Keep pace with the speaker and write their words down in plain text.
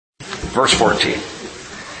Verse 14.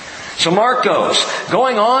 So Mark goes,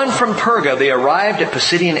 going on from Perga, they arrived at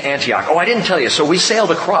Pisidian Antioch. Oh, I didn't tell you. So we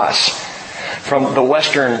sailed across from the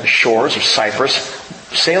western shores of Cyprus,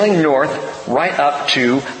 sailing north right up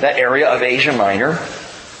to that area of Asia Minor,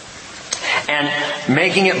 and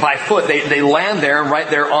making it by foot. They land there, right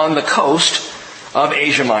there on the coast of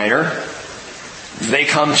Asia Minor. They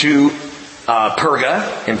come to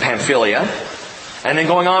Perga in Pamphylia. And then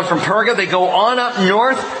going on from Perga, they go on up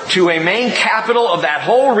north to a main capital of that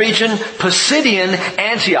whole region, Pisidian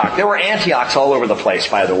Antioch. There were Antiochs all over the place,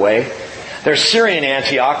 by the way. There's Syrian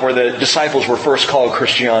Antioch, where the disciples were first called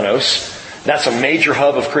Christianos. That's a major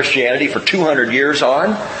hub of Christianity for 200 years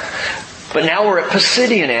on. But now we're at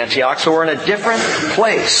Pisidian Antioch, so we're in a different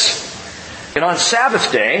place. And on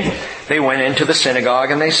Sabbath day, they went into the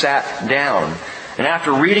synagogue and they sat down. And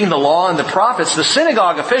after reading the law and the prophets, the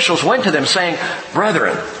synagogue officials went to them saying,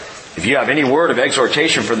 "Brethren, if you have any word of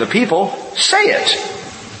exhortation for the people, say it."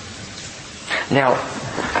 Now,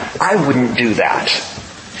 I wouldn't do that.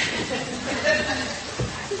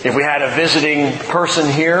 If we had a visiting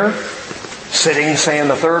person here, sitting, say, in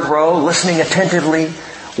the third row, listening attentively,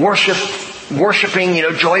 worshiping,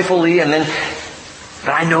 joyfully, and then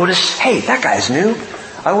I notice, hey, that guy's new.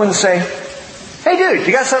 I wouldn't say, "Hey dude,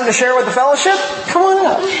 you got something to share with the fellowship? Come on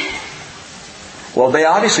up." Well, they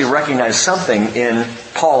obviously recognized something in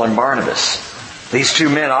Paul and Barnabas. These two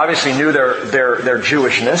men obviously knew their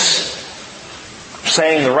Jewishness,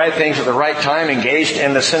 saying the right things at the right time, engaged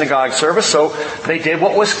in the synagogue service. So they did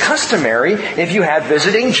what was customary. If you had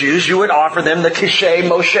visiting Jews, you would offer them the Kishay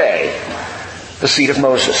Moshe, the seat of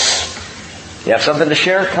Moses. You have something to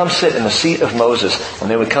share? Come sit in the seat of Moses. And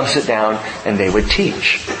they would come sit down and they would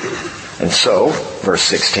teach. And so, verse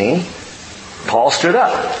 16, Paul stood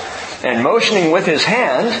up and motioning with his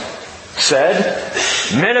hand said,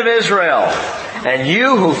 "Men of Israel, and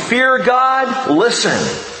you who fear God, listen.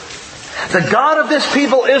 The God of this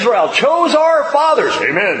people Israel chose our fathers."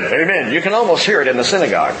 Amen, amen. You can almost hear it in the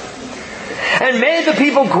synagogue. "And made the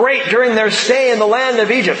people great during their stay in the land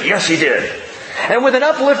of Egypt." Yes, He did. "And with an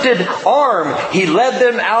uplifted arm, He led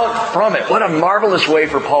them out from it." What a marvelous way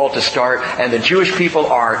for Paul to start. And the Jewish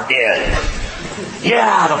people are in.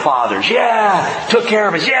 Yeah, the fathers. Yeah, took care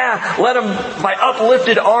of us. Yeah, led them by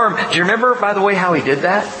uplifted arm. Do you remember, by the way, how He did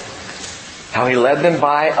that? How He led them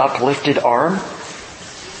by uplifted arm?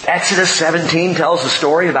 Exodus 17 tells the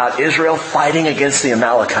story about Israel fighting against the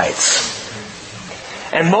Amalekites.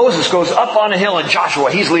 And Moses goes up on a hill, and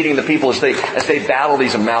Joshua, he's leading the people as they battle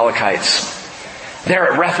these Amalekites.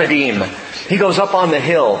 There at Rephidim, he goes up on the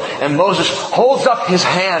hill, and Moses holds up his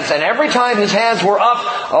hands, and every time his hands were up,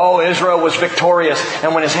 Israel was victorious.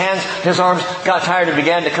 And when his arms got tired and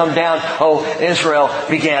began to come down, Israel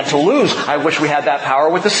began to lose. I wish we had that power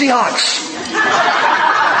with the Seahawks.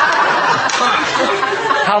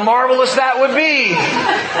 How marvelous that would be.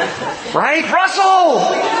 Right? Russell!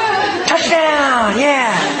 Touchdown!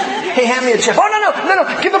 Yeah! Hey, hand me a chip. Oh,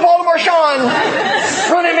 no. Give the ball to Marshawn.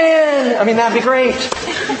 Run him in. I mean, that'd be great.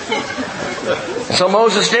 So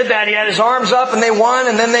Moses did that. He had his arms up and they won,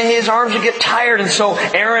 and then his arms would get tired. And so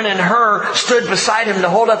Aaron and Hur stood beside him to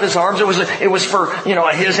hold up his arms. It was for,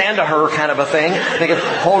 a his and a her kind of a thing. They could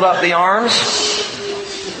hold up the arms.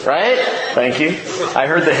 Right? Thank you. I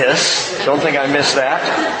heard the hiss. Don't think I missed that.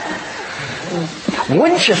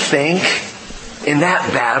 Wouldn't you think in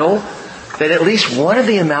that battle that at least one of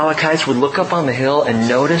the Amalekites would look up on the hill and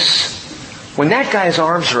notice when that guy's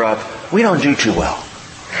arms are up, we don't do too well.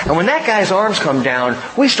 And when that guy's arms come down,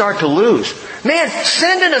 we start to lose. Man,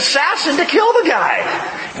 send an assassin to kill the guy.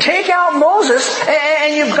 Take out Moses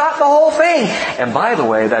and you've got the whole thing. And by the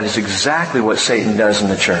way, that is exactly what Satan does in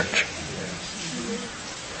the church.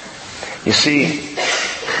 You see,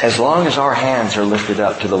 as long as our hands are lifted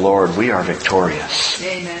up to the Lord, we are victorious.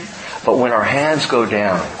 Amen. But when our hands go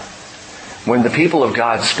down, when the people of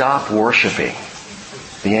God stop worshiping,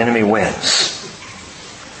 the enemy wins.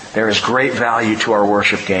 There is great value to our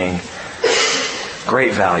worship, gang.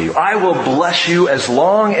 Great value. "I will bless you as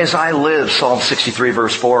long as I live," Psalm 63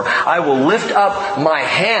 verse 4. "I will lift up my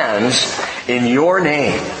hands in your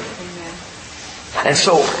name." And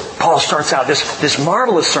so Paul starts out this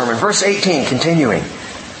marvelous sermon. Verse 18, continuing.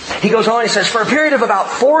 He goes on, he says, "For a period of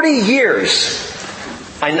about 40 years,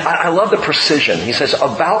 I love the precision. He says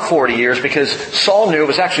about 40 years because Saul knew it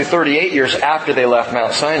was actually 38 years after they left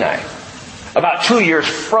Mount Sinai. About 2 years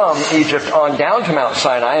from Egypt on down to Mount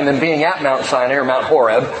Sinai, and then being at Mount Sinai or Mount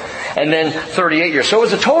Horeb, and then 38 years. So it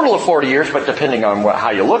was a total of 40 years, but depending on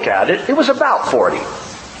how you look at it, it was about 40.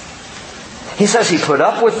 He says he put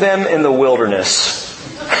up with them in the wilderness.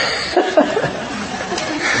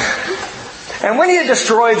 And when he had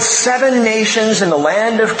destroyed 7 nations in the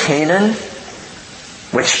land of Canaan,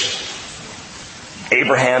 which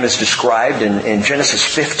Abraham is described in Genesis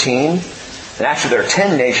 15, and actually there are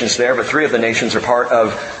 10 nations there, but 3 of the nations are part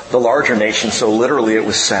of the larger nation, so literally it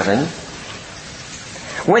was 7.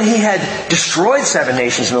 When he had destroyed 7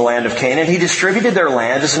 nations in the land of Canaan, he distributed their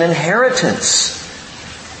land as an inheritance,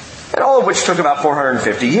 and all of which took about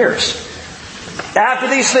 450 years. After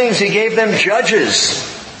these things, he gave them judges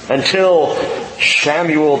until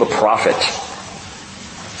Samuel the prophet.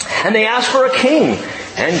 And they asked for a king,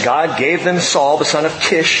 and God gave them Saul the son of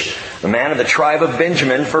Kish, the man of the tribe of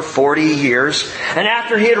Benjamin, for 40 years. And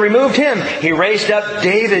after he had removed him, he raised up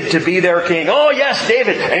David to be their king. Oh yes,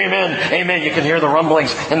 David. Amen. Amen. You can hear the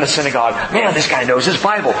rumblings in the synagogue. Man, this guy knows his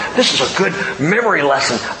Bible. This is a good memory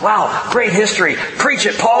lesson. Wow, great history. Preach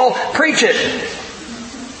it, Paul. Preach it.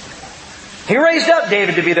 He raised up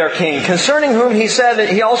David to be their king, concerning whom he said that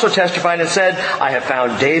he also testified and said, I have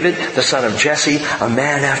found David, the son of Jesse, a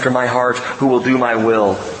man after my heart, who will do my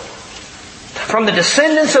will. From the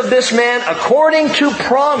descendants of this man, according to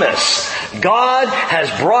promise, God has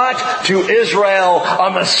brought to Israel a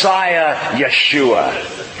Messiah, Yeshua.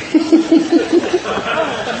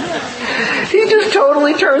 He just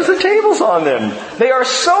totally turns the tables on them. They are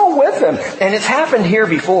so with him. And it's happened here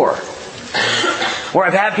before, where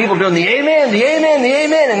I've had people doing the amen, the amen, the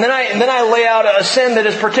amen, and then I lay out a sin that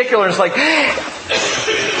is particular, and it's like,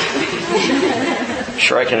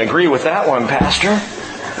 sure I can agree with that one, Pastor.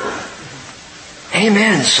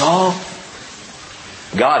 Amen, Saul.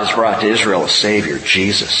 God has brought to Israel a Savior,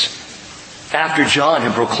 Jesus. After John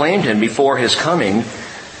had proclaimed him before his coming,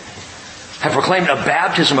 had proclaimed a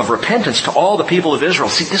baptism of repentance to all the people of Israel.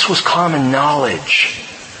 See, this was common knowledge.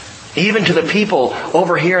 Even to the people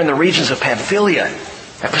over here in the regions of Pamphylia,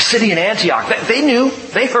 at Pisidian Antioch. They knew,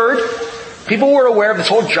 they heard. People were aware of this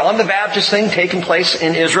whole John the Baptist thing taking place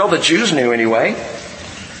in Israel. The Jews knew anyway.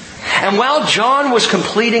 And while John was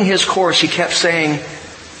completing his course, he kept saying,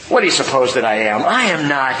 what do you suppose that I am? I am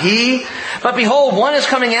not he. But behold, one is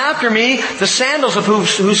coming after me, the sandals of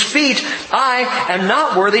whose feet I am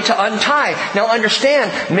not worthy to untie. Now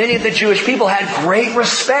understand, many of the Jewish people had great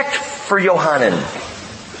respect for Yohanan.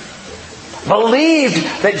 Believed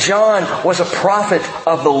that John was a prophet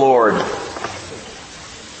of the Lord.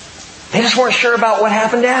 They just weren't sure about what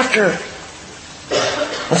happened after.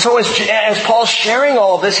 And so as Paul's sharing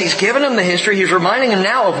all of this, he's given them the history. He's reminding them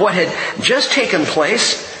now of what had just taken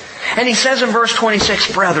place. And he says in verse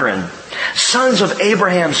 26, Brethren, sons of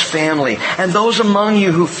Abraham's family, and those among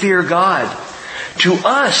you who fear God, to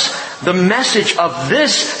us the message of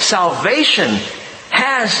this salvation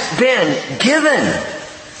has been given,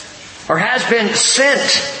 or has been sent.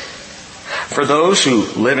 For those who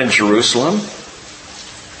live in Jerusalem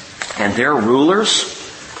and their rulers,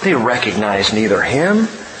 they recognize neither him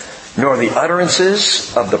nor the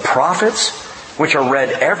utterances of the prophets, which are read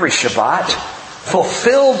every Shabbat,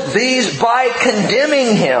 fulfilled these by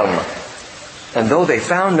condemning him. And though they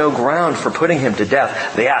found no ground for putting him to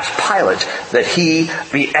death, they asked Pilate that he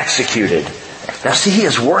be executed. Now see, he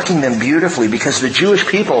is working them beautifully, because the Jewish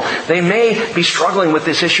people, they may be struggling with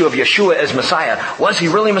this issue of Yeshua as Messiah. Was he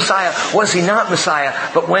really Messiah? Was he not Messiah?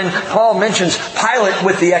 But when Paul mentions Pilate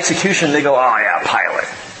with the execution, they go, oh yeah, Pilate.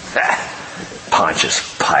 Pontius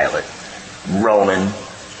Pilate, Roman.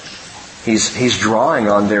 He's drawing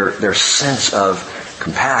on their sense of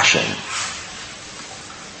compassion.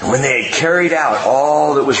 And when they had carried out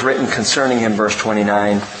all that was written concerning him, verse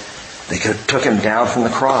 29, they took him down from the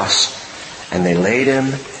cross and they laid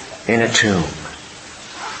him in a tomb.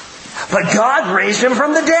 But God raised him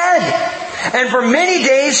from the dead. And for many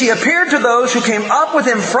days he appeared to those who came up with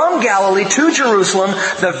him from Galilee to Jerusalem,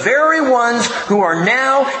 the very ones who are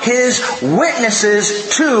now his witnesses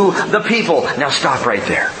to the people. Now stop right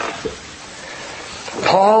there.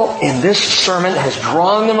 Paul, in this sermon, has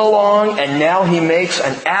drawn them along, and now he makes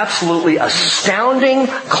an absolutely astounding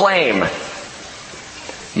claim.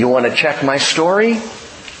 You want to check my story?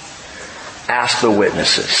 Ask the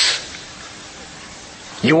witnesses.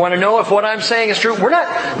 You want to know if what I'm saying is true?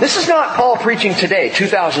 This is not Paul preaching today,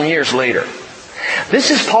 2,000 years later. This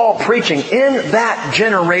is Paul preaching in that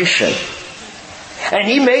generation. And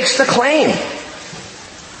he makes the claim.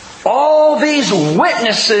 All these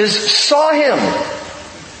witnesses saw him.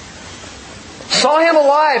 Saw him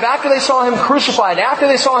alive after they saw him crucified, after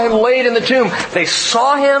they saw him laid in the tomb. They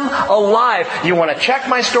saw him alive. You want to check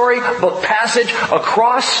my story? Book passage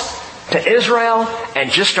across to Israel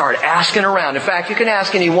and just start asking around. In fact, you can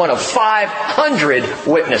ask any one of 500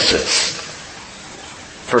 witnesses.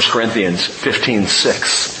 1 Corinthians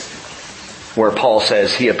 15:6. where Paul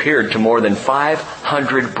says he appeared to more than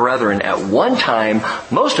 500 brethren at one time,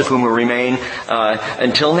 most of whom remain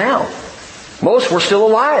until now. Most were still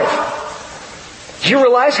alive. Do you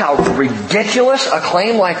realize how ridiculous a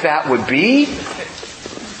claim like that would be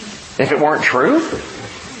if it weren't true?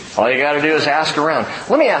 All you got to do is ask around.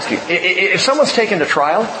 Let me ask you, if someone's taken to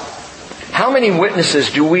trial, how many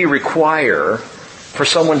witnesses do we require for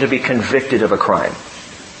someone to be convicted of a crime?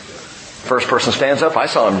 First person stands up, I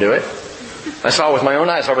saw him do it. I saw it with my own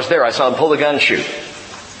eyes. I was there. I saw him pull the gun and shoot.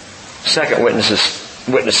 Second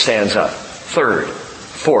witness stands up. Third.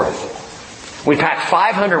 Fourth. We pack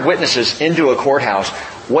 500 witnesses into a courthouse.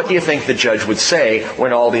 What do you think the judge would say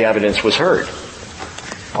when all the evidence was heard?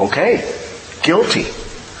 Okay. Guilty.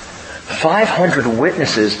 500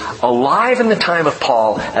 witnesses alive in the time of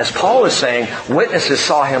Paul. As Paul is saying, witnesses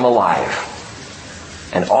saw him alive.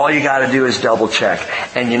 And all you got to do is double check.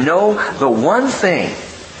 And you know, the one thing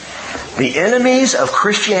the enemies of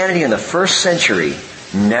Christianity in the first century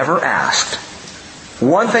never asked,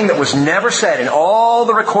 one thing that was never said in all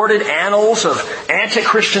the recorded annals of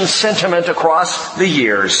anti-Christian sentiment across the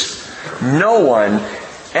years, no one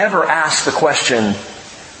ever asked the question,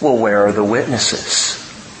 well, where are the witnesses?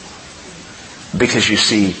 Because you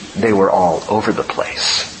see, they were all over the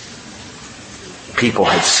place. People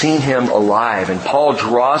had seen him alive. And Paul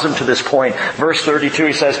draws them to this point. Verse 32,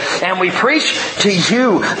 he says, and we preach to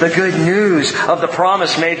you the good news of the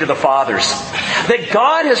promise made to the fathers. That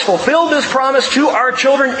God has fulfilled this promise to our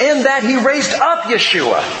children in that He raised up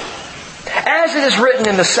Yeshua. As it is written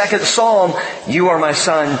in the second Psalm, you are my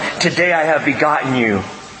son, today I have begotten you.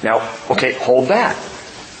 Now, okay, hold that.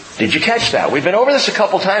 Did you catch that? We've been over this a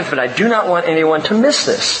couple times, but I do not want anyone to miss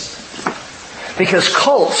this. Because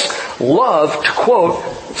cults love to quote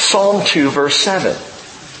Psalm 2 verse 7.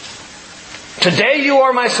 Today you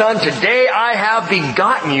are my son, today I have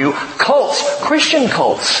begotten you. Cults, Christian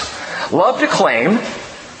cults, love to claim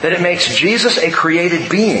that it makes Jesus a created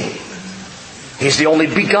being. He's the only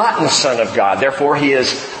begotten Son of God. Therefore He is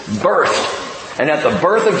birthed. And at the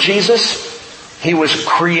birth of Jesus, He was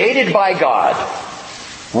created by God.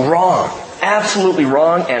 Wrong. Absolutely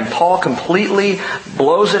wrong, and Paul completely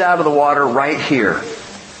blows it out of the water right here.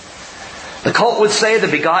 The cult would say the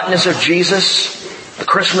begottenness of Jesus, the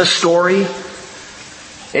Christmas story,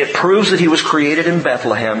 it proves that He was created in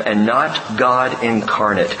Bethlehem and not God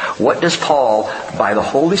incarnate. What does Paul, by the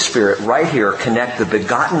Holy Spirit, right here, connect the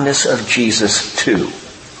begottenness of Jesus to?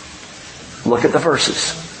 Look at the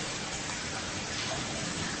verses.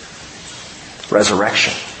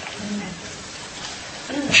 Resurrection.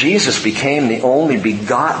 Jesus became the only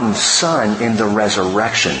begotten Son in the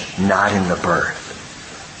resurrection, not in the birth.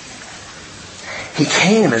 He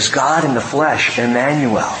came as God in the flesh,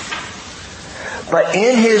 Emmanuel. But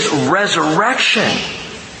in His resurrection,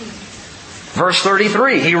 verse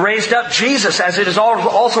 33, He raised up Jesus, as it is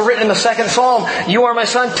also written in the second Psalm, you are my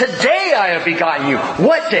son, today I have begotten you.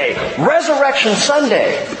 What day? Resurrection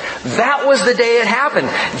Sunday. That was the day it happened.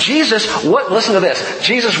 Listen to this.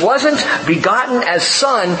 Jesus wasn't begotten as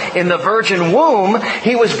son in the virgin womb.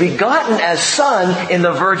 He was begotten as son in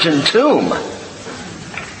the virgin tomb.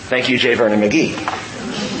 Thank you, J. Vernon McGee.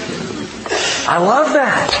 I love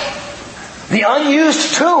that. The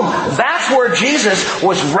unused tomb. That's where Jesus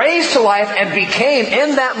was raised to life and became,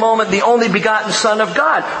 in that moment, the only begotten Son of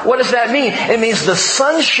God. What does that mean? It means the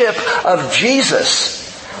sonship of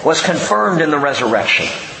Jesus was confirmed in the resurrection.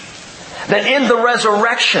 That in the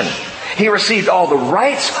resurrection, He received all the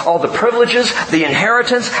rights, all the privileges, the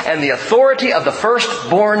inheritance, and the authority of the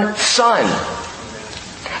firstborn Son.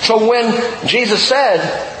 So when Jesus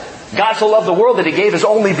said, God so loved the world that He gave His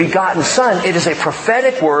only begotten Son, it is a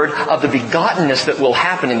prophetic word of the begottenness that will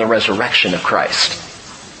happen in the resurrection of Christ.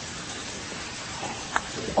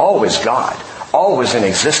 Always God. Always in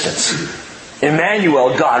existence.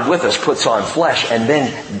 Emmanuel, God with us, puts on flesh and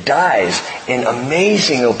then dies in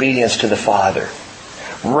amazing obedience to the Father.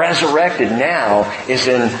 Resurrected now is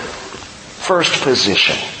in first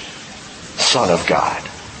position. Son of God.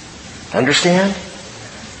 Understand?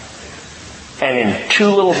 And in 2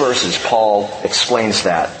 little verses, Paul explains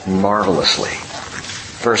that marvelously.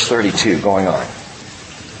 Verse 32, going on.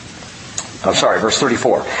 Verse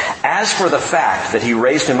 34. As for the fact that He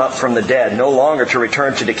raised Him up from the dead, no longer to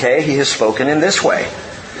return to decay, He has spoken in this way.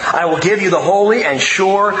 I will give you the holy and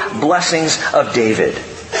sure blessings of David.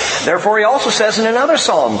 Therefore He also says in another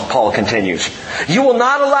psalm, Paul continues, you will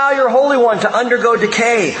not allow your Holy One to undergo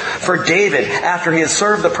decay. For David, after he had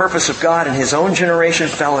served the purpose of God in his own generation,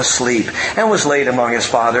 fell asleep and was laid among his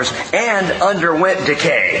fathers and underwent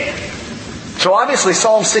decay. So obviously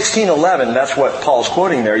Psalm 16:11, that's what Paul's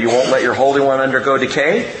quoting there. You won't let your Holy One undergo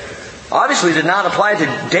decay. obviously did not apply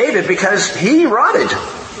to David because he rotted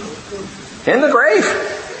in the grave.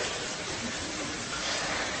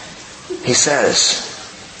 He says,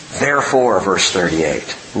 therefore, verse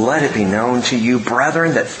 38, let it be known to you,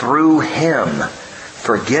 brethren, that through him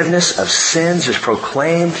forgiveness of sins is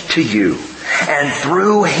proclaimed to you. And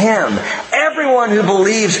through him, everyone who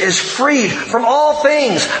believes is freed from all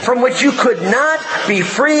things from which you could not be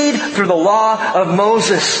freed through the law of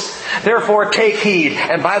Moses. Therefore, take heed.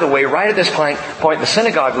 And by the way, right at this point, the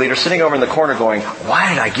synagogue leader sitting over in the corner going, why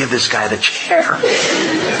did I give this guy the chair?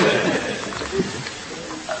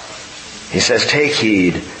 He says, take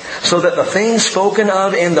heed, so that the things spoken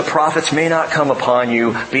of in the prophets may not come upon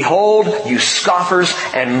you. Behold, you scoffers,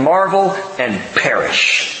 and marvel and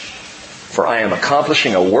perish. For I am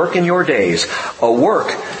accomplishing a work in your days, a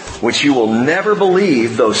work which you will never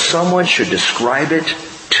believe, though someone should describe it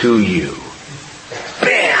to you.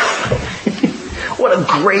 Bam! What a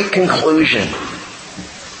great conclusion.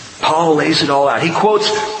 Paul lays it all out. He quotes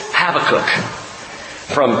Habakkuk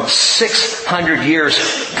from 600 years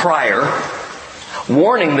prior,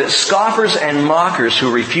 warning that scoffers and mockers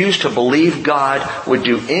who refuse to believe God would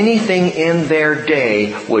do anything in their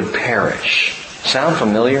day would perish. Sound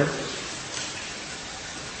familiar?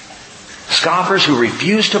 Scoffers who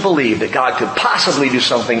refuse to believe that God could possibly do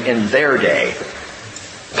something in their day.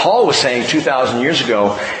 Paul was saying 2,000 years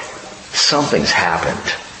ago, something's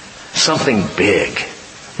happened. Something big.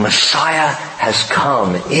 Messiah has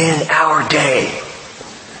come in our day.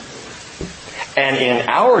 And in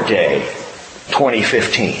our day,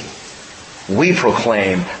 2015, we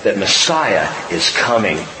proclaim that Messiah is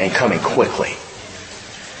coming and coming quickly.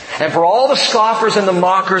 And for all the scoffers and the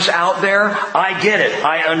mockers out there, I get it.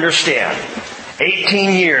 I understand.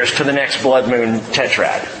 18 years to the next blood moon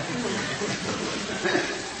tetrad.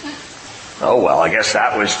 Oh well, I guess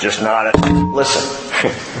that was just not a... Listen.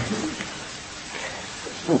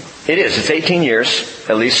 It is. It's 18 years,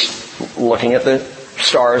 at least looking at the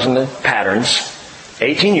stars and the patterns.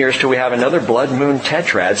 18 years till we have another blood moon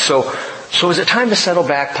tetrad. So is it time to settle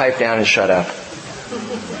back, pipe down, and shut up?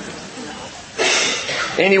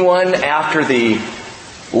 Anyone after the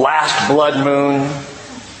last blood moon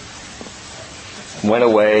went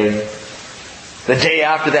away, the day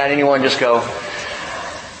after that, anyone just go,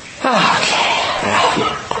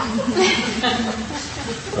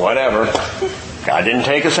 whatever. God didn't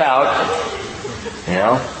take us out. You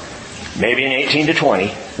know, maybe in 18 to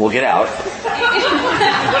 20, we'll get out.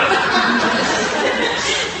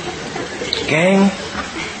 Gang,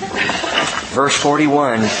 verse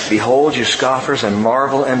 41, behold, you scoffers, and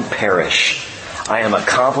marvel and perish. I am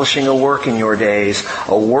accomplishing a work in your days,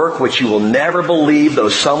 a work which you will never believe, though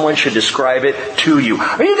someone should describe it to you.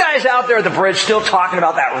 Are you guys out there at the bridge still talking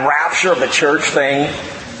about that rapture of the church thing?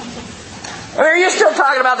 Are you still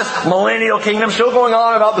talking about this millennial kingdom still going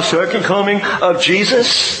on about the second coming of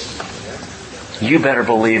Jesus? You better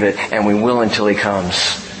believe it, and we will until He comes.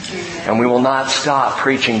 And we will not stop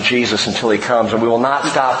preaching Jesus until He comes. And we will not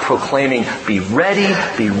stop proclaiming, be ready,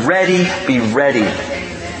 be ready, be ready.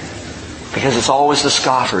 Because it's always the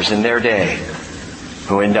scoffers in their day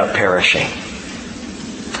who end up perishing.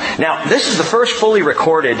 Now, this is the first fully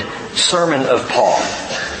recorded sermon of Paul.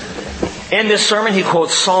 In this sermon, he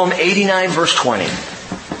quotes Psalm 89, verse 20.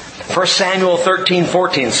 1 Samuel 13,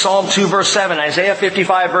 14. Psalm 2, verse 7. Isaiah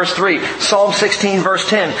 55, verse 3. Psalm 16, verse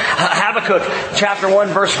 10. Habakkuk, chapter 1,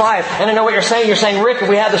 verse 5. And I know what you're saying. You're saying, Rick, if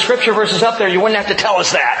we had the scripture verses up there, you wouldn't have to tell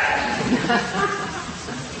us that.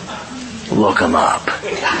 Look them up.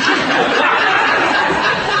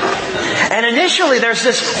 And initially there's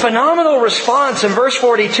this phenomenal response in verse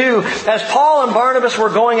 42. As Paul and Barnabas were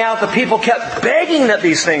going out, the people kept begging that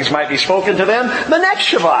these things might be spoken to them the next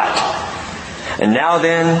Shabbat. And now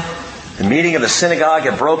then, the meeting of the synagogue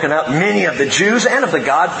had broken up. Many of the Jews and of the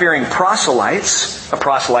God-fearing proselytes. A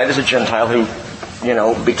proselyte is a Gentile who,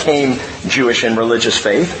 became Jewish in religious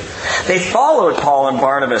faith. They followed Paul and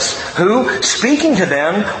Barnabas, who, speaking to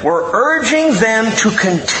them, were urging them to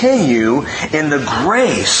continue in the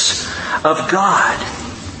grace of God.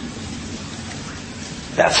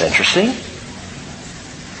 That's interesting.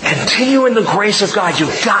 Continue in the grace of God.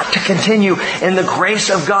 You've got to continue in the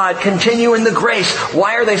grace of God. Continue in the grace.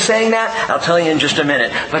 Why are they saying that? I'll tell you in just a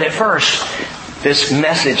minute. But at first, this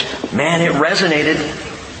message, man, it resonated.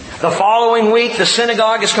 The following week, the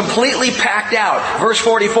synagogue is completely packed out. Verse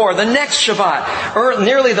 44, the next Shabbat,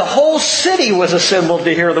 nearly the whole city was assembled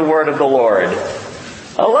to hear the word of the Lord.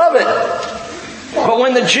 I love it. But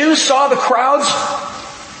when the Jews saw the crowds,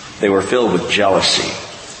 they were filled with jealousy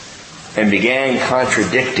and began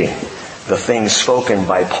contradicting the things spoken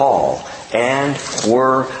by Paul and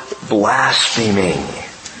were blaspheming.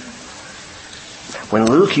 When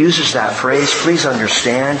Luke uses that phrase, please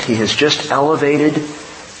understand, he has just elevated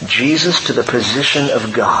Jesus to the position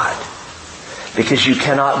of God. Because you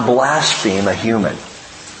cannot blaspheme a human.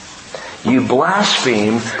 You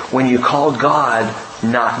blaspheme when you call God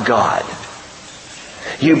not God.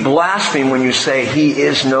 You blaspheme when you say He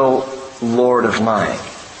is no Lord of mine.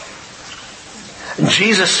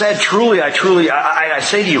 Jesus said, truly, I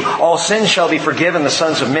say to you, all sins shall be forgiven the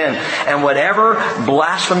sons of men, and whatever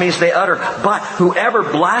blasphemies they utter. But whoever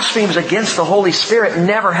blasphemes against the Holy Spirit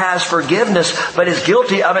never has forgiveness, but is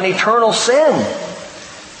guilty of an eternal sin.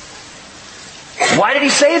 Why did he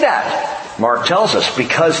say that? Mark tells us,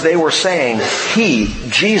 because they were saying, He,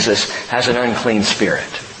 Jesus, has an unclean spirit.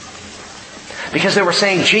 Because they were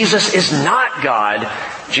saying Jesus is not God,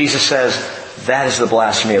 Jesus says, that is the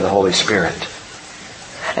blasphemy of the Holy Spirit.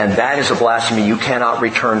 And that is a blasphemy you cannot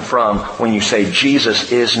return from when you say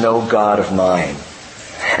Jesus is no God of mine.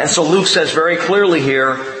 And so Luke says very clearly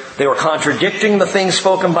here, they were contradicting the things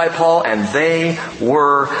spoken by Paul, and they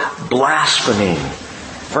were blaspheming.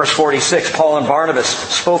 Verse 46, Paul and Barnabas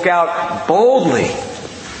spoke out boldly.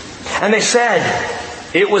 And they said,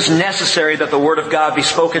 it was necessary that the word of God be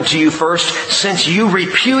spoken to you first, since you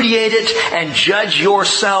repudiate it and judge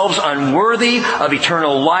yourselves unworthy of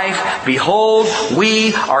eternal life. Behold,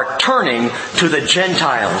 we are turning to the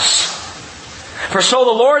Gentiles. For so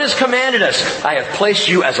the Lord has commanded us, I have placed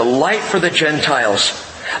you as a light for the Gentiles,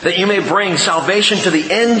 that you may bring salvation to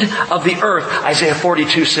the end of the earth. Isaiah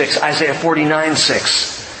 42:6, Isaiah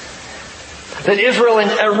 49:6. That Israel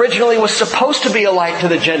originally was supposed to be a light to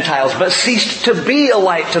the Gentiles, but ceased to be a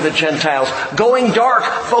light to the Gentiles, going dark,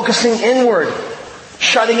 focusing inward,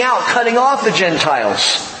 shutting out, cutting off the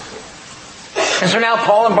Gentiles. And so now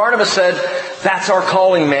Paul and Barnabas said, that's our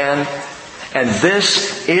calling, man. And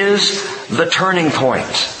this is the turning point.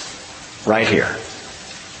 Right here.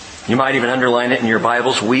 You might even underline it in your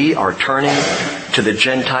Bibles. We are turning to the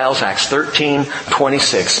Gentiles. Acts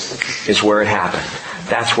 13:26 is where it happened.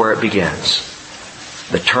 That's where it begins.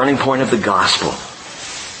 The turning point of the gospel.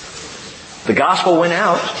 The gospel went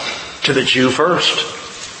out to the Jew first.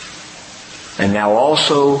 And now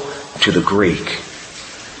also to the Greek.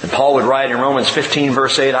 And Paul would write in Romans 15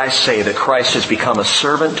 verse 8, I say that Christ has become a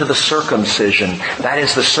servant to the circumcision. That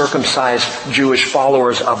is the circumcised Jewish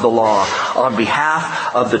followers of the law. On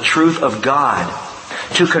behalf of the truth of God.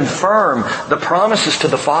 To confirm the promises to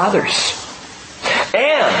the fathers.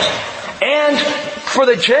 And for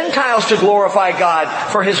the Gentiles to glorify God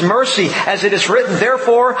for His mercy, as it is written,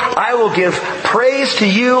 therefore I will give praise to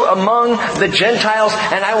you among the Gentiles,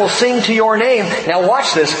 and I will sing to your name. Now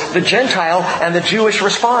watch this, the Gentile and the Jewish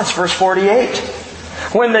response, verse 48.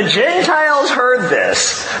 When the Gentiles heard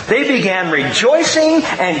this, they began rejoicing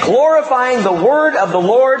and glorifying the word of the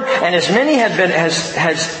Lord, and as many had been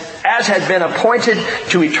as had been appointed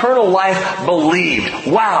to eternal life believed.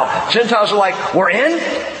 Wow. Gentiles are like, we're in?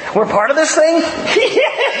 We're part of this thing?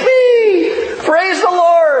 Yippee! Praise the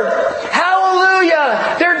Lord!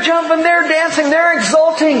 Hallelujah! They're jumping, they're dancing, they're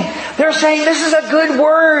exulting. They're saying, this is a good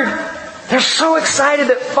word. They're so excited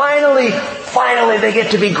that finally they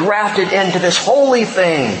get to be grafted into this holy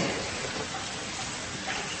thing.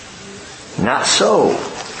 Not so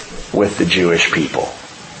with the Jewish people.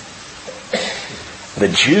 The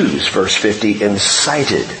Jews, verse 50,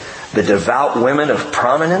 incited the devout women of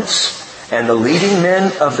prominence and the leading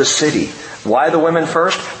men of the city. Why the women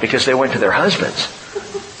first? Because they went to their husbands.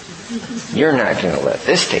 You're not going to let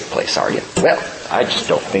this take place, are you? Well, I just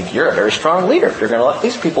don't think you're a very strong leader. You're going to let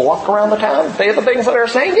these people walk around the town and say the things that they're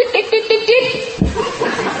saying.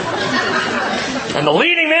 And the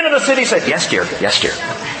leading men of the city said, yes, dear. Yes, dear.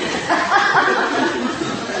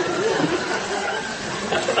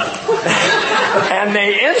 And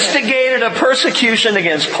they instigated a persecution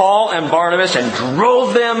against Paul and Barnabas and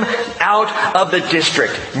drove them out of the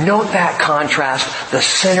district. Note that contrast. The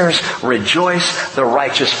sinners rejoice, the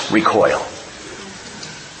righteous recoil.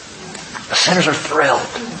 The sinners are thrilled.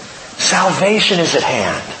 Salvation is at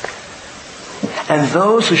hand. And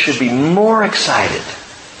those who should be more excited,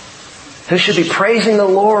 who should be praising the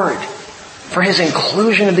Lord for His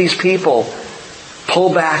inclusion of these people,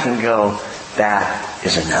 pull back and go, that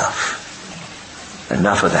is enough.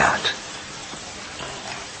 Enough of that.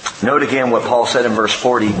 Note again what Paul said in verse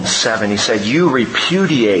 47. He said, you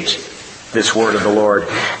repudiate this word of the Lord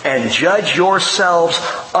and judge yourselves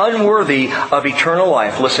unworthy of eternal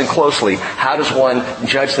life. Listen closely. How does one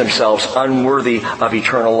judge themselves unworthy of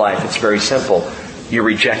eternal life? It's very simple. You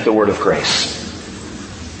reject the word of grace.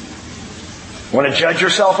 Want to judge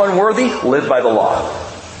yourself unworthy? Live by the law.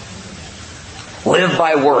 Live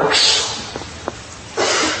by works.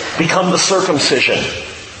 Become the circumcision.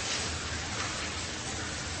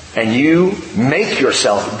 and you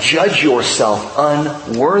judge yourself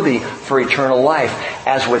unworthy for eternal life,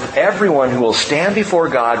 as with everyone who will stand before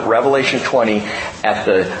God, Revelation 20, at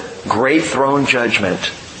the great throne judgment,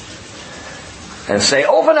 and say,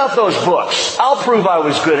 open up those books. I'll prove I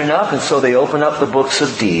was good enough. And so they open up the books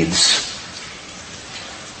of deeds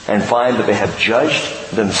and find that they have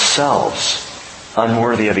judged themselves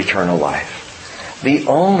unworthy of eternal life. The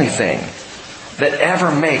only thing that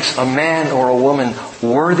ever makes a man or a woman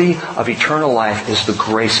worthy of eternal life is the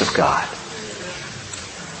grace of God.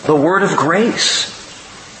 The word of grace.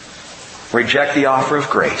 Reject the offer of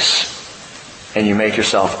grace, and you make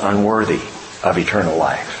yourself unworthy of eternal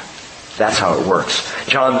life. That's how it works.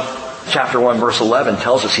 John chapter 1 verse 11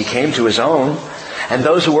 tells us He came to His own, and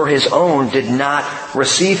those who were His own did not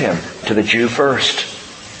receive Him. To the Jew first,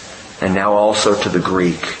 and now also to the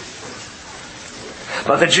Greek.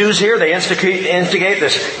 But the Jews here, they instigate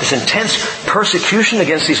this intense persecution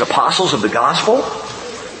against these apostles of the gospel,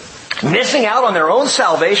 missing out on their own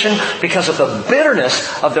salvation because of the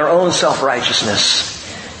bitterness of their own self-righteousness.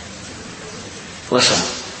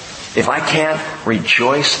 Listen. If I can't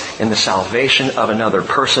rejoice in the salvation of another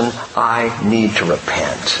person, I need to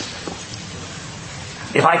repent.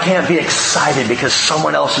 If I can't be excited because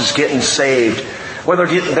someone else is getting saved, whether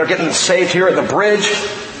they're getting saved here at the Bridge,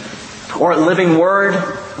 or at Living Word,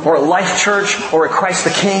 or at Life Church, or at Christ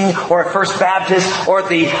the King, or at First Baptist, or at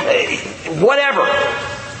the whatever.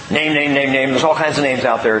 Name. There's all kinds of names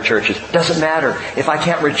out there at churches. Doesn't matter. If I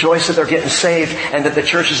can't rejoice that they're getting saved and that the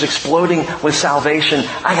church is exploding with salvation,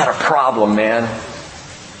 I got a problem, man.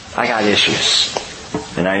 I got issues.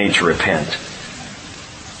 And I need to repent.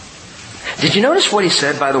 Did you notice what he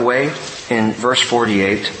said, by the way, in verse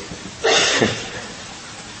 48?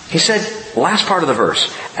 He said, last part of the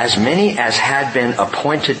verse, as many as had been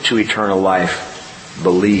appointed to eternal life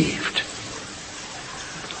believed.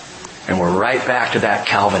 And we're right back to that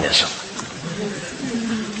Calvinism.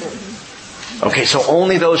 Okay, so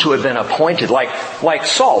only those who had been appointed, like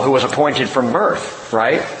Saul, who was appointed from birth,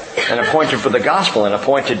 right? And appointed for the gospel and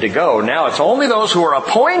appointed to go. Now it's only those who are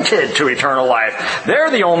appointed to eternal life. They're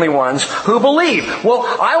the only ones who believe. Well,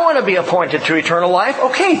 I want to be appointed to eternal life.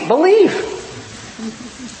 Okay, believe.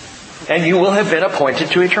 And you will have been appointed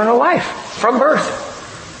to eternal life from birth.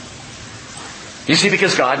 You see,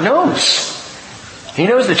 because God knows. He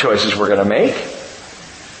knows the choices we're going to make.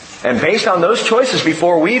 And based on those choices,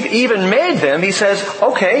 before we've even made them, He says,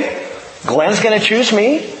 okay, Glenn's going to choose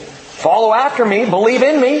me, follow after me, believe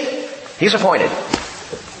in me. He's appointed.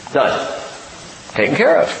 Done. Taken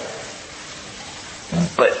care of.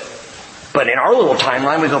 But in our little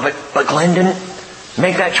timeline, we go, but Glenn didn't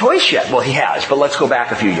make that choice yet. Well, he has, but let's go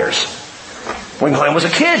back a few years. When Glenn was a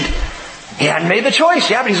kid, he hadn't made the choice.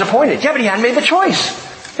 Yeah, but he's appointed. Yeah, but he hadn't made the choice.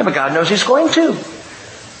 Yeah, but God knows he's going to.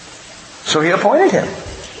 So He appointed him.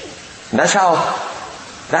 And that's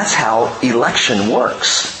how election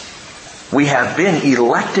works. We have been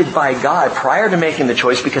elected by God prior to making the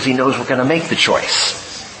choice because He knows we're going to make the choice.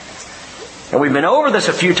 And we've been over this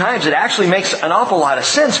a few times. It actually makes an awful lot of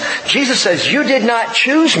sense. Jesus says, you did not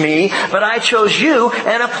choose me, but I chose you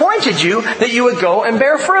and appointed you that you would go and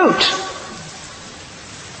bear fruit.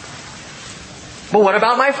 But what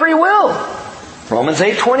about my free will? Romans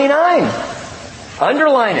 8:29.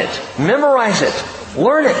 Underline it. Memorize it.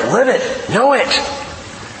 Learn it. Live it. Know it.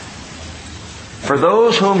 For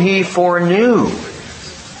those whom He foreknew,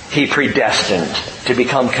 He predestined to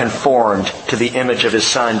become conformed to the image of His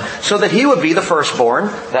Son, so that He would be the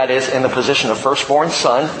firstborn, that is, in the position of firstborn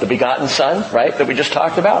son, the begotten Son, right, that we just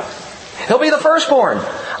talked about. He'll be the firstborn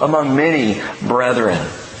among many brethren.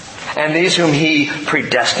 And these whom He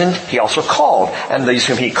predestined, He also called. And these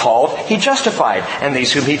whom He called, He justified. And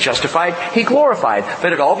these whom He justified, He glorified.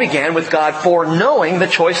 But it all began with God foreknowing the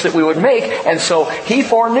choice that we would make. And so He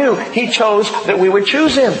foreknew. He chose that we would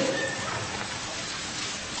choose Him. Does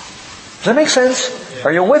that make sense?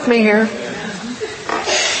 Are you with me here?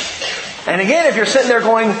 And again, if you're sitting there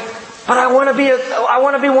going, but I want to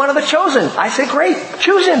be one of the chosen. I say, great,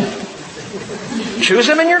 choose Him. Choose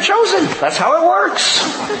Him and you're chosen. That's how it works.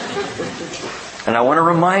 And I want to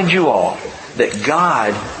remind you all that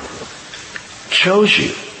God chose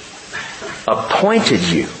you, appointed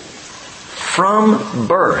you from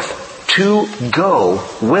birth to go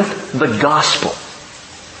with the gospel.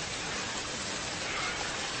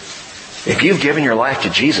 If you've given your life to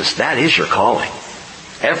Jesus, that is your calling.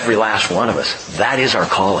 Every last one of us, that is our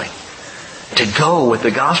calling. To go with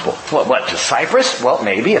the gospel. What, to Cyprus? Well,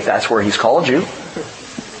 maybe, if that's where He's called you.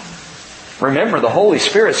 Remember, the Holy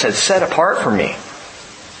Spirit said, set apart for me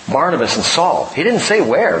Barnabas and Saul. He didn't say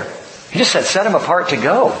where. He just said, set them apart to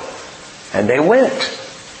go. And they went.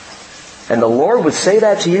 And the Lord would say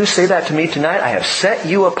that to you, say that to me tonight. I have set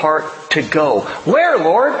you apart to go. Where,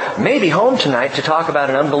 Lord? Maybe home tonight to talk to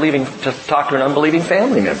an unbelieving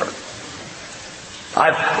family member.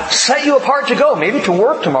 I've set you apart to go. Maybe to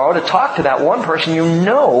work tomorrow to talk to that one person you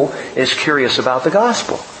know is curious about the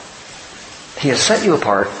gospel. He has set you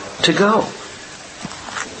apart to go.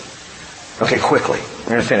 Okay, quickly. I'm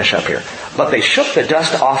going to finish up here. But they shook the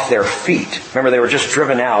dust off their feet. Remember, they were just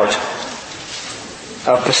driven out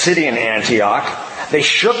of Pisidian Antioch. They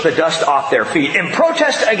shook the dust off their feet in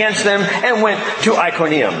protest against them and went to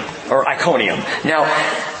Iconium. Now,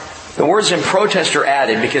 the words in protest are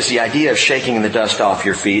added because the idea of shaking the dust off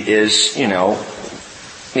your feet is,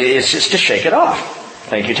 is just to shake it off.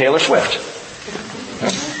 Thank you, Taylor Swift.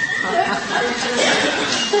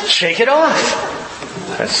 Shake it off.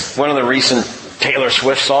 That's one of the recent Taylor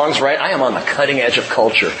Swift songs, right? I am on the cutting edge of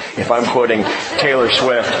culture if I'm quoting Taylor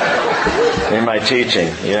Swift in my teaching.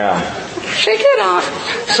 Yeah. Shake it off.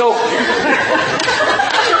 So,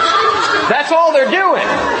 that's all they're doing.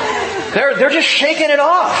 They're just shaking it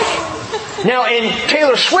off. Now, in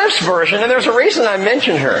Taylor Swift's version, and there's a reason I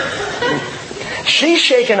mentioned her, she's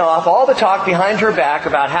shaking off all the talk behind her back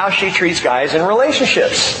about how she treats guys in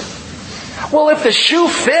relationships. Well, if the shoe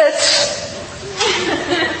fits,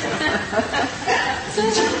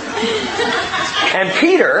 and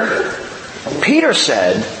Peter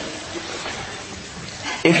said,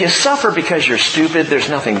 if you suffer because you're stupid, there's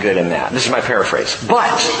nothing good in that. This is my paraphrase.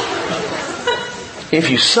 But if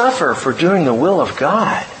you suffer for doing the will of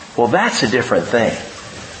God, well, that's a different thing.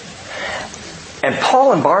 And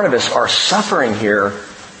Paul and Barnabas are suffering here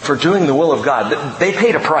for doing the will of God. They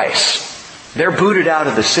paid a price. They're booted out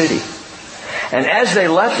of the city. And as they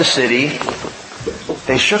left the city,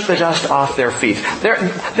 they shook the dust off their feet.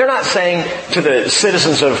 They're not saying to the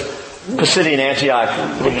citizens of Pisidian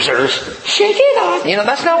Antioch, losers, shake it off.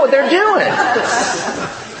 That's not what they're doing.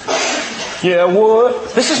 Yeah,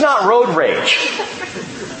 what? This is not road rage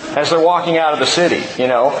as they're walking out of the city,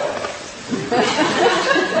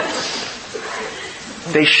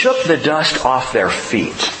 They shook the dust off their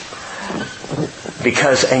feet.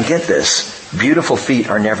 Because, and get this, beautiful feet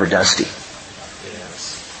are never dusty.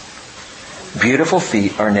 Beautiful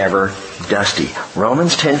feet are never dusty.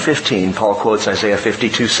 Romans 10:15, Paul quotes Isaiah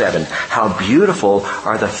 52:7. How beautiful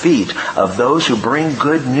are the feet of those who bring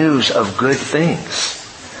good news of good things.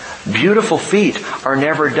 Beautiful feet are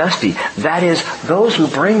never dusty. That is, those who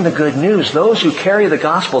bring the good news, those who carry the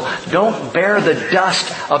gospel, don't bear the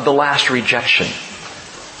dust of the last rejection.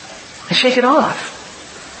 They shake it off.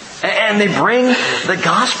 And they bring the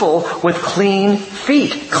gospel with clean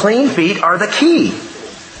feet. Clean feet are the key.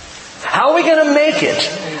 How are we going to make it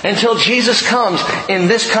until Jesus comes in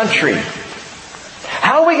this country?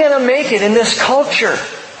 How are we going to make it in this culture?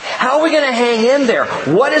 How are we going to hang in there?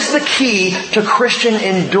 What is the key to Christian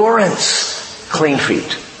endurance? Clean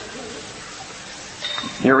feet.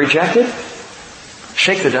 You're rejected?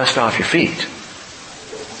 Shake the dust off your feet.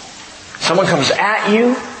 Someone comes at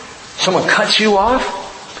you. Someone cuts you off.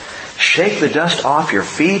 Shake the dust off your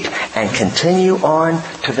feet and continue on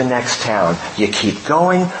to the next town. You keep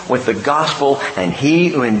going with the gospel, and he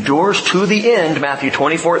who endures to the end, Matthew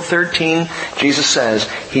 24:13, Jesus says,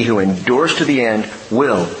 he who endures to the end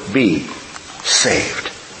will be saved.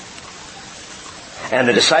 And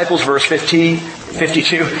the disciples, verse 52,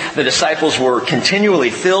 the disciples were continually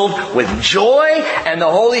filled with joy and the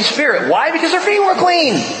Holy Spirit. Why? Because their feet were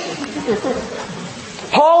clean.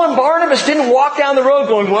 Paul and Barnabas didn't walk down the road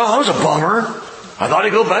going, well, that was a bummer. I thought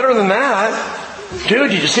it'd go better than that.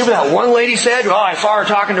 Dude, did you see what that one lady said? Oh, I saw her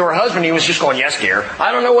talking to her husband. He was just going, yes, dear.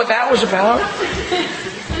 I don't know what that was about.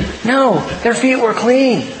 No, their feet were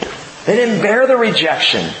clean. They didn't bear the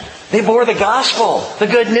rejection. They bore the gospel, the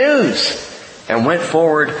good news, and went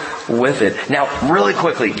forward with it. Now, really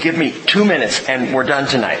quickly, give me 2 minutes and we're done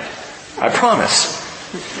tonight. I promise.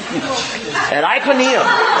 At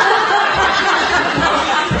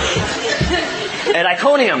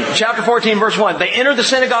Iconium, chapter 14, verse 1, they entered the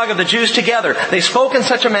synagogue of the Jews together. They spoke in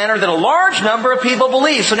such a manner that a large number of people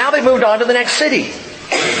believed. So now they moved on to the next city.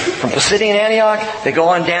 From Pisidian Antioch, they go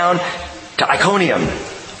on down to Iconium.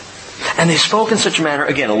 And they spoke in such a manner,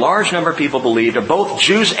 again, a large number of people believed, of both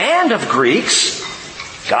Jews and of Greeks.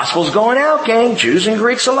 Gospel's going out, gang, Jews and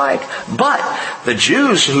Greeks alike. But the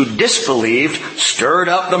Jews who disbelieved stirred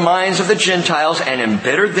up the minds of the Gentiles and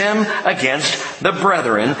embittered them against the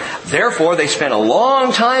brethren. Therefore, they spent a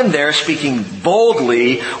long time there speaking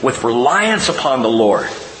boldly with reliance upon the Lord,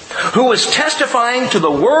 who was testifying to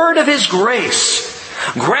the word of His grace,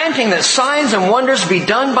 granting that signs and wonders be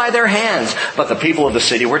done by their hands. But the people of the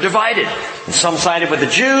city were divided, and some sided with the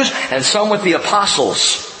Jews and some with the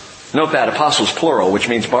apostles. Note that, apostles plural, which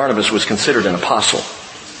means Barnabas was considered an apostle.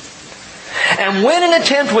 And when an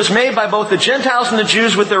attempt was made by both the Gentiles and the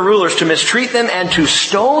Jews with their rulers to mistreat them and to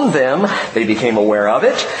stone them, they became aware of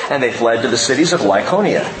it, and they fled to the cities of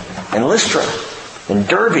Lycaonia and Lystra and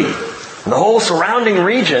Derbe and the whole surrounding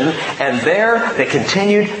region, and there they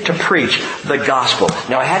continued to preach the gospel.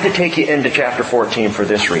 Now I had to take you into chapter 14 for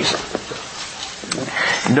this reason.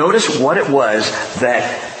 Notice what it was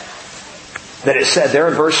that it said there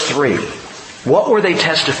in verse 3. What were they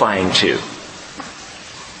testifying to?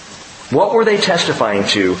 What were they testifying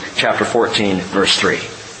to? Chapter 14, verse 3.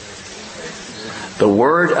 The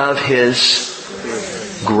word of His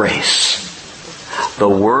grace. The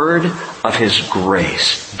word of His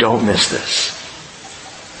grace. Don't miss this.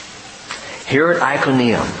 Here at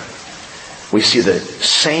Iconium, we see the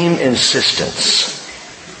same insistence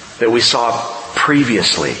that we saw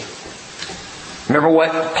previously. Remember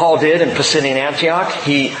what Paul did in Pisidian Antioch?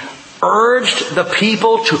 He urged the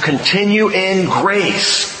people to continue in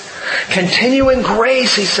grace. Continue in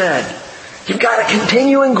grace, he said. You've got to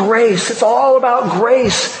continue in grace. It's all about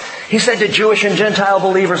grace. He said to Jewish and Gentile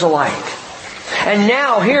believers alike. And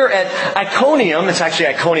now here at Iconium, it's actually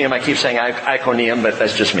Iconium, I keep saying Iconium, but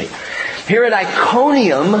that's just me. Here at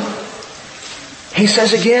Iconium, he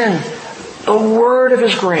says again, the word of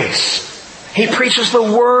His grace. He preaches the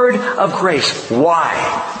word of grace. Why?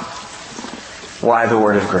 Why the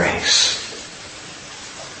word of grace?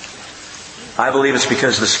 I believe it's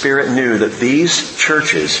because the Spirit knew that these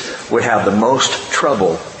churches would have the most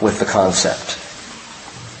trouble with the concept.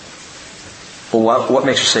 Well, what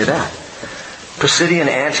makes you say that? Pisidian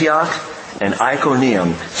Antioch and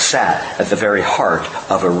Iconium sat at the very heart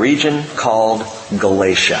of a region called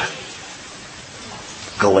Galatia.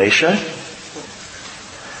 Galatia?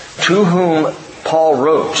 To whom Paul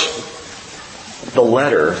wrote the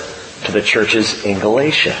letter to the churches in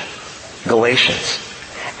Galatia. Galatians.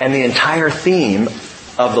 And the entire theme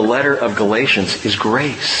of the letter of Galatians is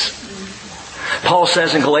grace. Paul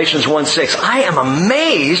says in Galatians 1:6, I am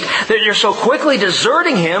amazed that you're so quickly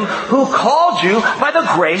deserting Him who called you by the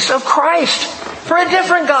grace of Christ for a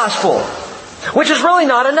different gospel, which is really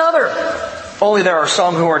not another. Only there are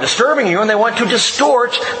some who are disturbing you and they want to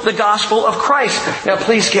distort the gospel of Christ. Now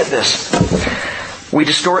please get this. We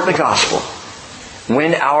distort the gospel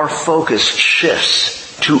when our focus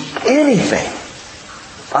shifts to anything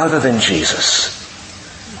other than Jesus.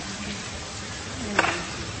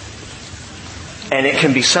 And it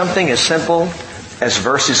can be something as simple as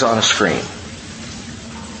verses on a screen.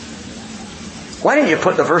 Why didn't you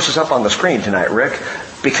put the verses up on the screen tonight, Rick?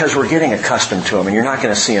 Because we're getting accustomed to them and you're not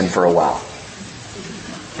going to see them for a while.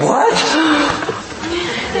 What?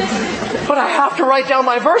 But I have to write down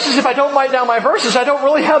my verses. If I don't write down my verses, I don't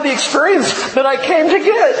really have the experience that I came to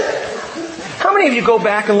get. How many of you go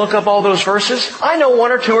back and look up all those verses? I know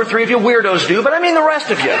one or two or three of you weirdos do, but I mean the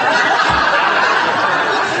rest of you.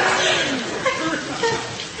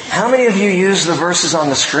 How many of you use the verses on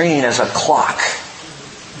the screen as a clock?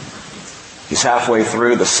 He's halfway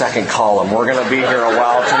through the second column. We're going to be here a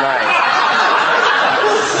while tonight.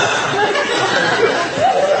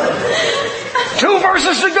 2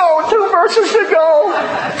 verses to go. 2 verses to go.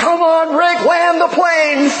 Come on, Rick, land the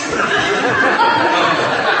plane.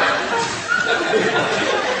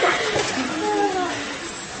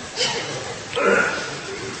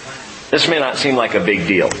 This may not seem like a big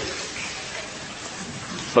deal,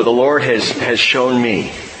 but the Lord has shown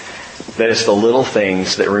me that it's the little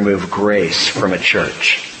things that remove grace from a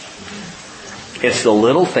church. It's the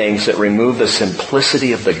little things that remove the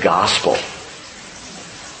simplicity of the gospel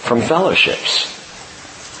from fellowships.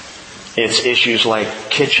 It's issues like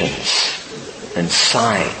kitchens and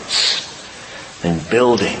signs and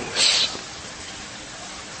buildings.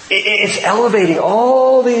 It's elevating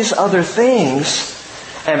all these other things,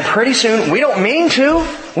 and pretty soon, we don't mean to,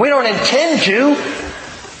 we don't intend to,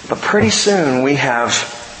 but pretty soon we have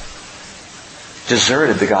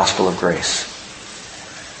deserted the gospel of grace.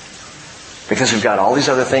 Because we've got all these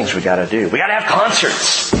other things we've got to do. We've got to have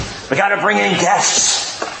concerts. We've got to bring in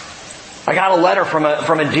guests. I got a letter from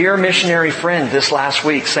a dear missionary friend this last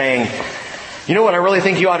week saying, you know what I really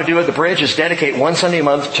think you ought to do at the Bridge is dedicate one Sunday a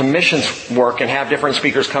month to missions work and have different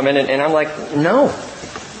speakers come in. And I'm like, no.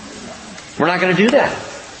 We're not going to do that.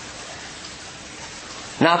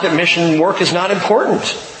 Not that mission work is not important.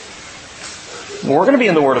 We're going to be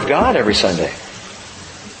in the Word of God every Sunday.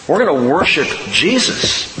 We're going to worship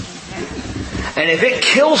Jesus. And if it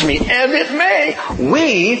kills me, and it may,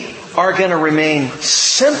 we are going to remain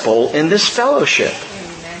simple in this fellowship.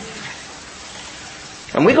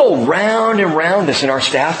 And we go round and round this in our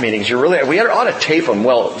staff meetings. We ought to tape them.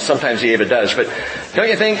 Well, sometimes Eva does, but don't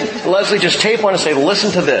you think, Leslie, just tape one and say,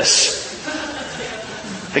 listen to this.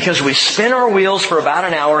 Because we spin our wheels for about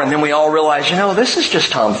an hour and then we all realize, this is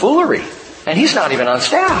just tomfoolery. And he's not even on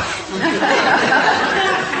staff.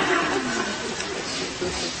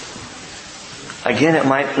 Again, it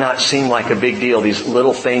might not seem like a big deal, these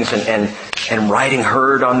little things and writing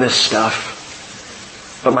herd on this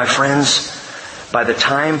stuff. But my friends, by the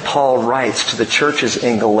time Paul writes to the churches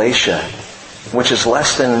in Galatia, which is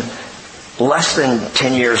less than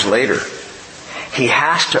 10 years later, he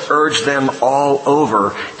has to urge them all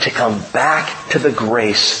over to come back to the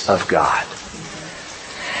grace of God.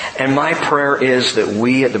 And my prayer is that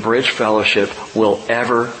we at the Bridge Fellowship will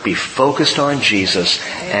ever be focused on Jesus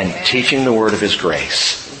and teaching the word of His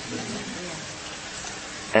grace.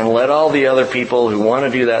 And let all the other people who want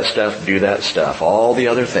to do that stuff. All the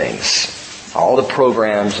other things. All the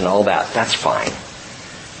programs and all that. That's fine.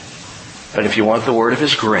 But if you want the word of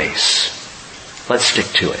His grace, let's stick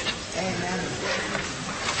to it. Amen.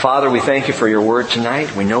 Father, we thank You for Your word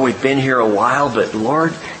tonight. We know we've been here a while, but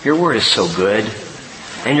Lord, Your word is so good.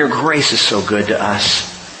 And Your grace is so good to us.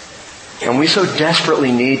 And we so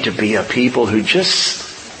desperately need to be a people who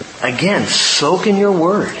just, again, soak in Your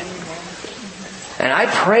word. And I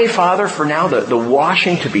pray, Father, for now the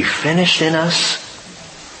washing to be finished in us.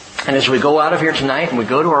 And as we go out of here tonight and we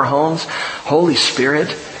go to our homes, Holy Spirit,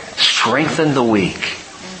 strengthen the weak.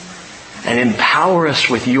 And empower us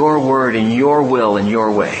with Your word and Your will and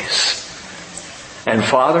Your ways. And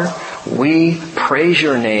Father, we praise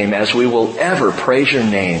Your name as we will ever praise Your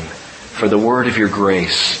name for the word of Your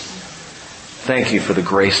grace. Thank You for the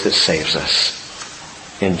grace that saves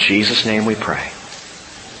us. In Jesus' name we pray.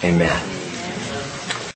 Amen.